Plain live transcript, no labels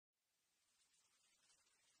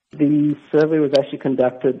The survey was actually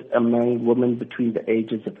conducted among women between the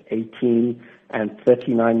ages of 18 and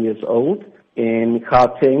 39 years old in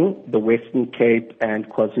Gauteng, the Western Cape, and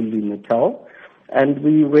KwaZulu-Natal. And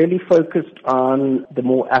we really focused on the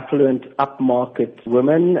more affluent, upmarket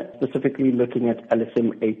women, specifically looking at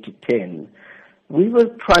LSM 8 to 10. We were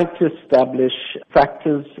trying to establish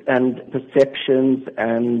factors and perceptions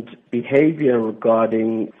and behavior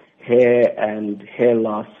regarding hair and hair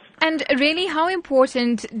loss. And really, how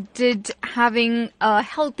important did having a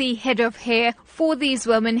healthy head of hair for these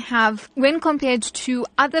women have when compared to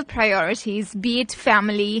other priorities, be it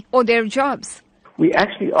family or their jobs? We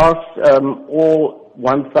actually asked all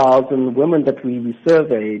 1,000 women that we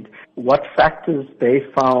surveyed what factors they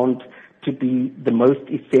found to be the most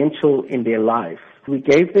essential in their life. We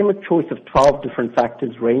gave them a choice of 12 different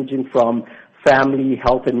factors ranging from family,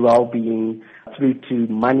 health and well-being, through to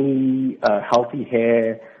money, healthy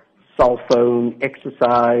hair, cell phone,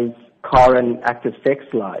 exercise, car and active sex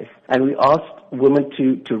life. And we asked women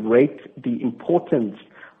to rate the importance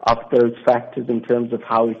of those factors in terms of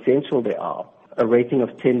how essential they are, a rating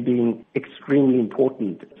of 10 being extremely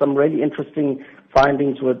important. Some really interesting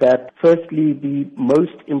findings were that, firstly, the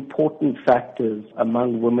most important factors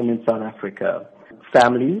among women in South Africa,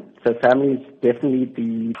 family. So family is definitely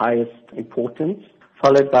the highest importance,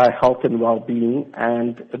 followed by health and well-being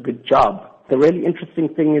and a good job. The really interesting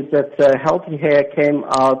thing is that healthy hair came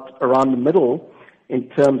out around the middle in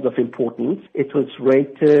terms of importance. It was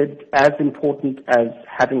rated as important as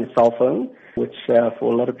having a cell phone, which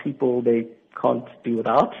for a lot of people they can't do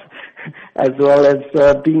without, as well as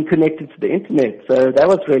being connected to the internet. So that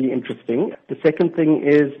was really interesting. The second thing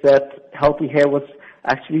is that healthy hair was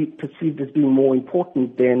actually perceived as being more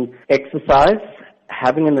important than exercise,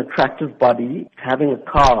 having an attractive body, having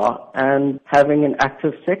a car, and having an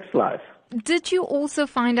active sex life. Did you also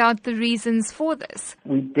find out the reasons for this?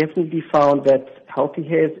 We definitely found that healthy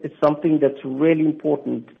hair is something that's really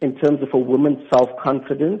important in terms of a woman's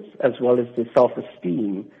self-confidence as well as their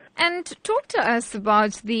self-esteem. And talk to us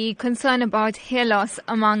about the concern about hair loss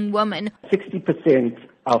among women. 60%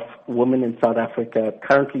 of women in South Africa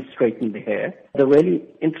currently straighten their hair. The really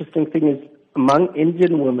interesting thing is among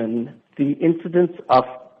Indian women, the incidence of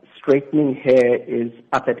straightening hair is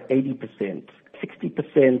up at 80%.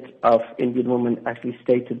 60% of Indian women actually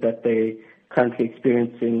stated that they're currently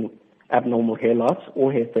experiencing abnormal hair loss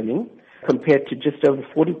or hair thinning, compared to just over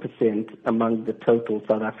 40% among the total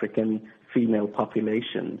South African female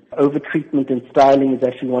population. Overtreatment and styling is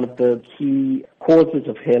actually one of the key causes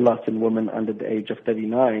of hair loss in women under the age of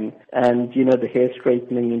 39. And, the hair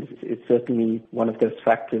straightening is certainly one of those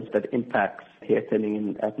factors that impacts hair thinning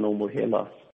and abnormal hair loss.